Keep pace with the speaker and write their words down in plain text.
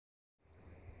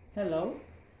Hello,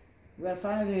 we are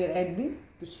finally ready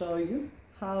to show you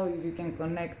how you can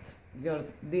connect your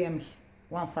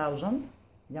DM1000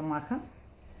 Yamaha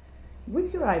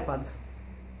with your iPad,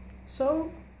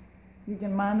 so you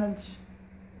can manage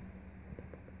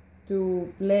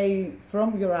to play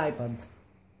from your iPad.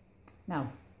 Now,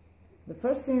 the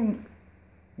first thing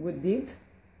we did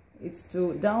is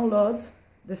to download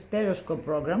the stereoscope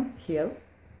program here.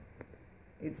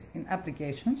 It's in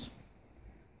applications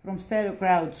from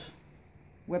StereoCrowd's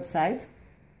website,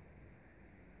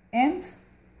 and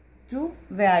to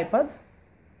the iPad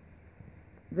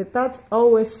the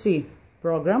TouchOSC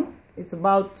program. It's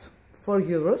about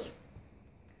 €4,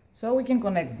 so we can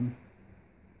connect them.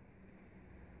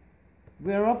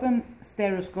 We'll open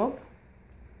stereoscope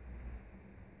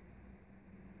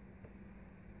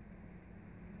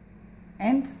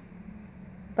and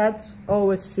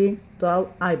TouchOSC to our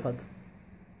iPad.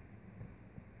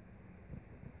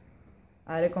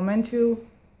 I recommend you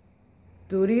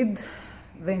to read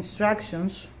the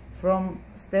instructions from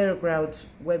StereoCrowd's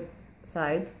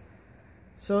website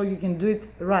so you can do it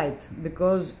right,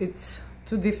 because it's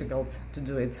too difficult to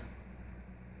do it.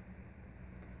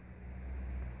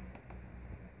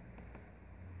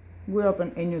 We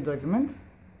open a new document.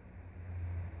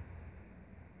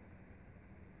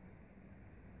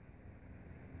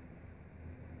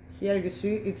 Here you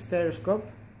see it's stereoscope.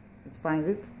 Let's find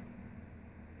it.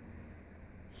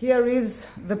 Here is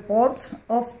the port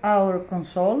of our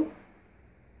console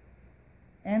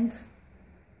and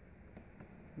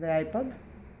the iPad.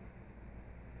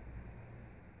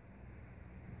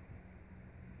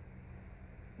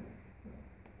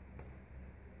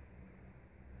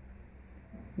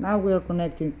 Now we are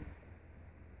connecting,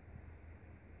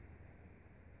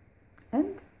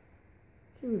 and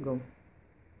here we go.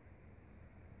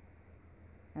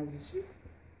 As you see,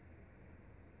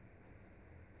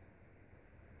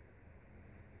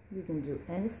 you can do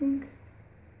anything.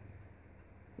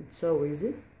 It's so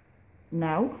easy.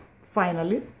 Now,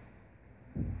 finally,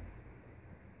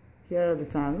 here are the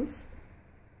channels: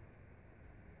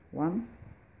 1,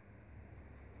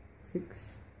 6,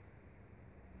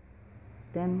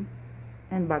 10,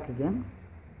 and back again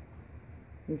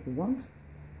if you want.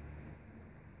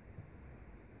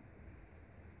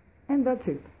 And that's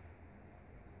it.